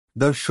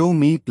The Show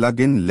Me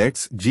plugin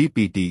lets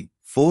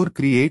GPT-4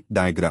 create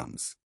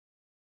diagrams.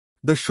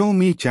 The Show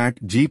Me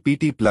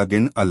ChatGPT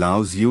plugin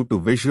allows you to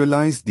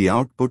visualize the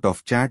output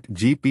of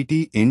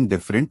ChatGPT in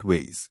different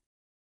ways.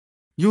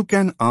 You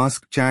can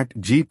ask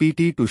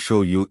ChatGPT to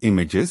show you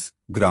images,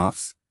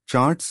 graphs,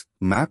 charts,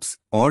 maps,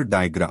 or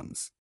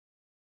diagrams.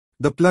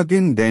 The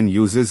plugin then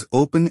uses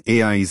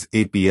OpenAI's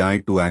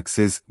API to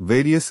access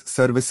various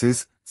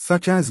services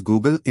such as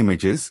Google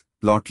Images,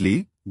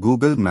 Plotly,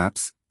 Google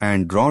Maps,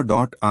 and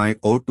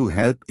Draw.io to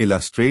help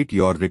illustrate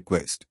your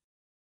request.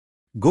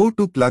 Go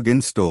to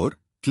Plugin Store,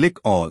 click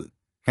All,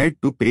 head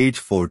to page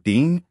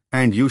 14,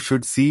 and you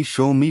should see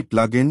Show Me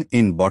plugin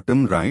in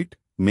bottom right.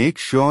 Make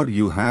sure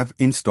you have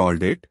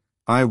installed it.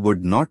 I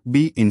would not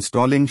be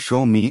installing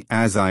Show Me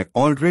as I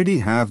already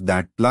have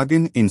that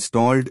plugin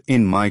installed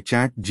in my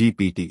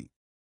ChatGPT.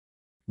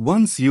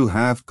 Once you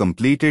have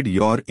completed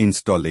your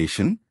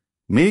installation,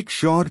 make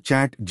sure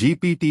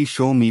ChatGPT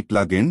Show Me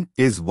plugin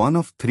is one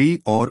of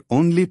 3 or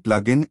only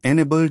plugin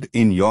enabled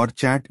in your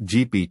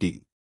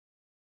ChatGPT.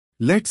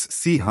 Let's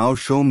see how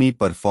Show Me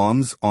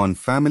performs on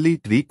family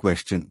tree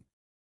question.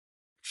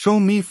 Show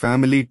me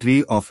family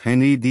tree of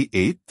Henry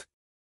VIII.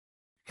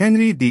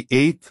 Henry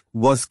VIII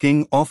was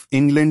King of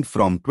England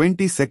from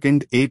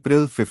 22nd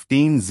April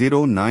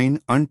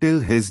 1509 until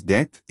his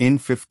death in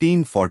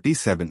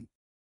 1547.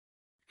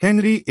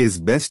 Henry is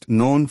best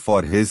known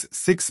for his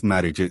 6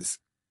 marriages,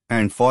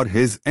 and for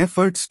his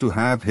efforts to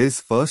have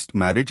his first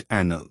marriage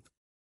annulled.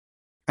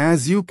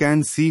 As you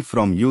can see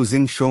from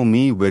using Show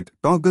Me with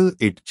toggle,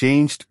 it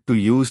changed to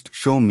used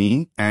Show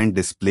Me and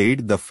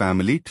displayed the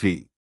family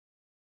tree.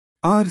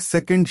 Our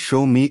second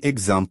Show Me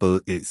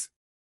example is: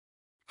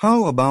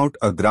 how about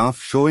a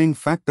graph showing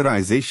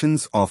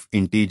factorizations of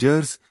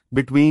integers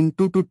between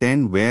 2 to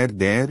 10 where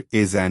there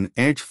is an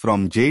edge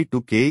from j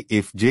to k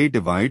if j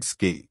divides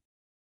k?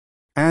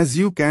 As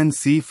you can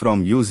see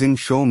from using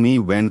Show Me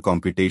when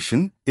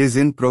computation is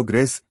in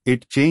progress,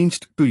 it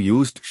changed to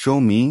used Show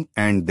Me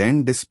and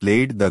then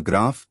displayed the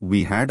graph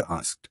we had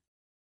asked.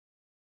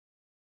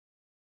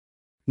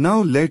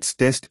 Now let's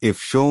test if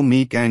Show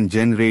Me can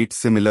generate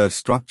similar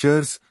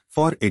structures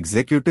for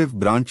executive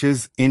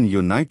branches in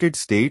United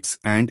States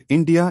and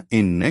India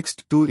in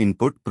next 2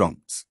 input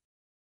prompts.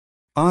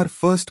 Our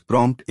first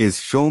prompt is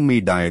Show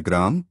Me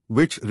diagram,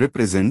 which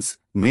represents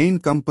main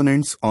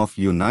components of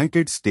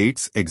United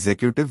States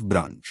executive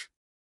branch.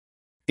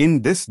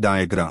 In this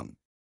diagram,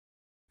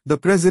 the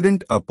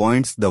President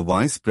appoints the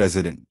Vice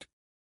President.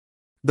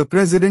 The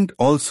President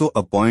also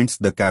appoints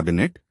the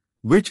Cabinet,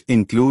 which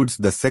includes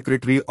the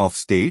Secretary of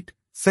State,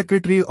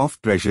 Secretary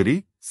of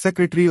Treasury,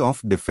 Secretary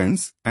of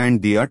Defense,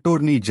 and the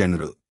Attorney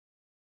General.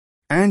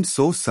 And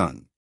so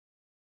on.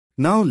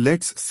 Now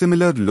let's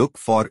similar look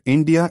for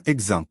India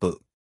example.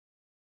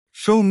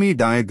 Show Me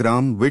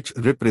diagram which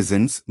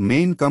represents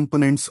main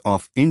components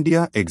of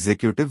India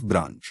executive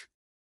branch.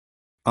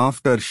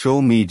 After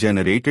Show Me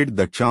generated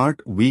the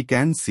chart, we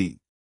can see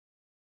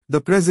the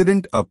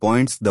President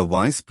appoints the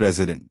Vice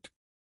President.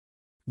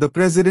 The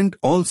President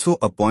also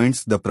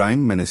appoints the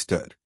Prime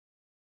Minister.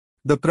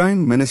 The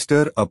Prime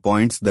Minister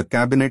appoints the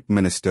Cabinet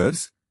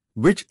Ministers,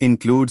 which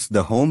includes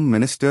the Home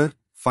Minister,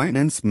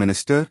 Finance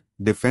Minister,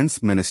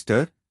 Defense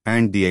Minister,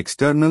 and the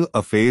External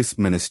Affairs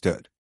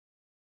Minister.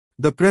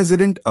 The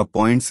President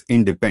appoints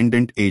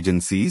independent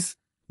agencies,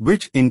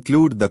 which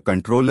include the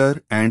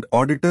Comptroller and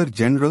Auditor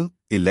General,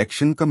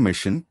 Election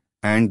Commission,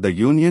 and the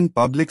Union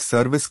Public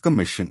Service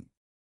Commission.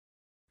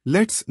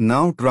 Let's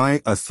now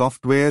try a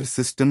software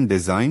system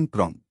design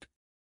prompt.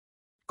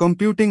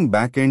 Computing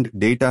Backend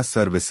Data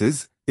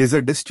Services is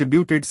a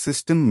distributed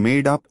system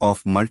made up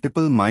of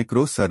multiple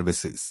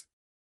microservices.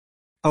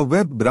 A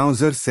web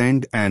browser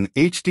sends an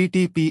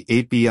HTTP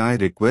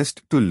API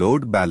request to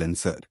load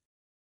balancer.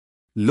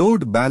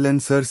 Load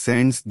balancer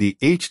sends the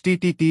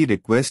HTTP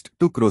request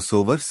to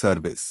crossover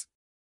service.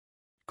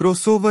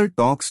 Crossover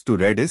talks to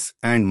Redis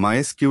and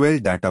MySQL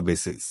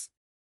databases.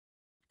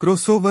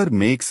 Crossover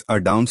makes a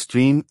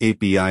downstream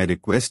API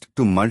request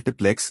to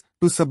Multiplex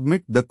to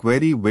submit the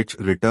query which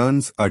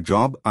returns a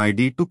job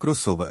ID to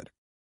Crossover.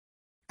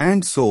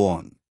 And so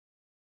on.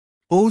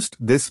 Post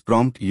this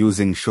prompt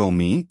using Show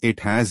Me, it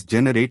has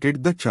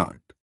generated the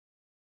chart.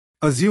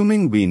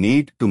 Assuming we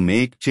need to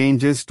make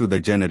changes to the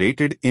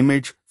generated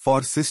image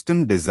for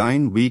system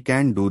design, we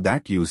can do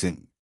that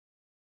using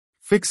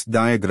fixed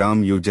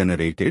diagram you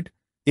generated.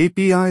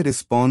 API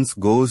response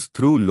goes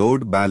through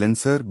load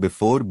balancer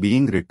before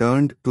being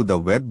returned to the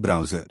web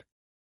browser.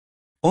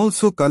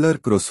 Also color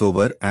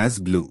crossover as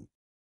blue.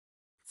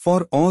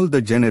 For all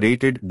the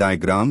generated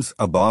diagrams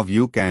above,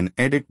 you can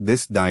edit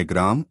this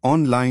diagram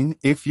online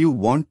if you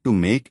want to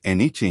make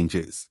any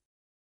changes.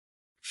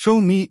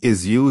 Show Me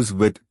is used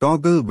with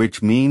toggle,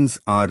 which means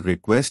our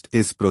request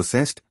is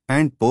processed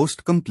and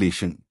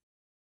post-completion.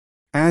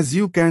 As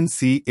you can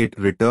see, it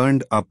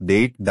returned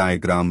update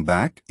diagram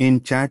back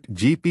in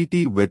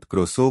ChatGPT with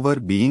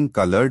crossover being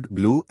colored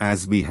blue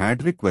as we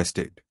had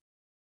requested.